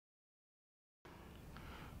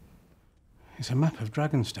It's a map of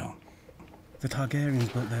Dragonstone. The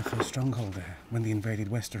Targaryens built their first stronghold there when they invaded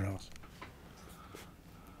Westeros.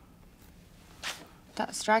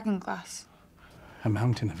 That's dragonglass. A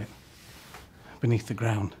mountain of it. Beneath the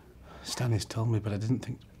ground. Stannis told me, but I didn't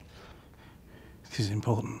think... This is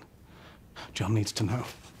important. Jon needs to know.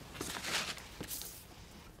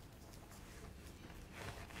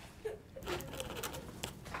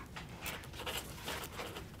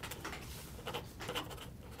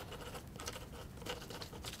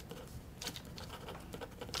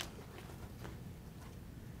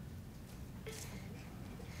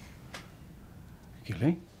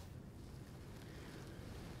 Gilly?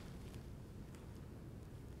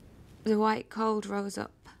 The white cold rose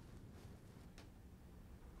up,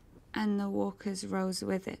 and the walkers rose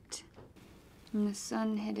with it, and the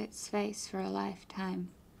sun hid its face for a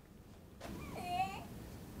lifetime.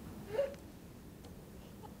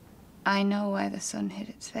 I know why the sun hid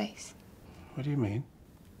its face. What do you mean?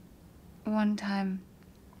 One time,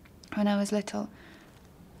 when I was little,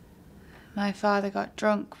 my father got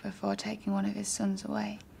drunk before taking one of his sons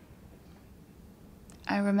away.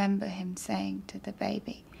 I remember him saying to the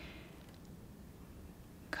baby,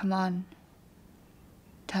 "Come on,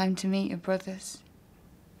 time to meet your brothers."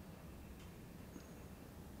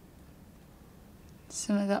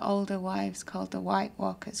 Some of the older wives called the White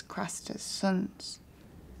Walkers Craster's sons.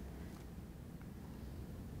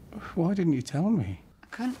 Why didn't you tell me? I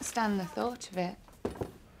couldn't stand the thought of it.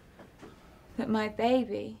 That my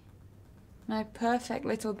baby, my perfect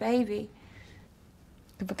little baby,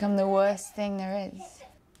 could become the worst thing there is.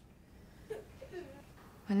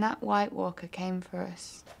 When that White Walker came for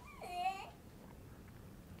us,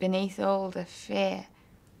 beneath all the fear,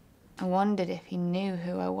 I wondered if he knew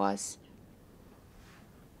who I was.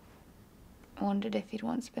 I wondered if he'd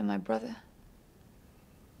once been my brother.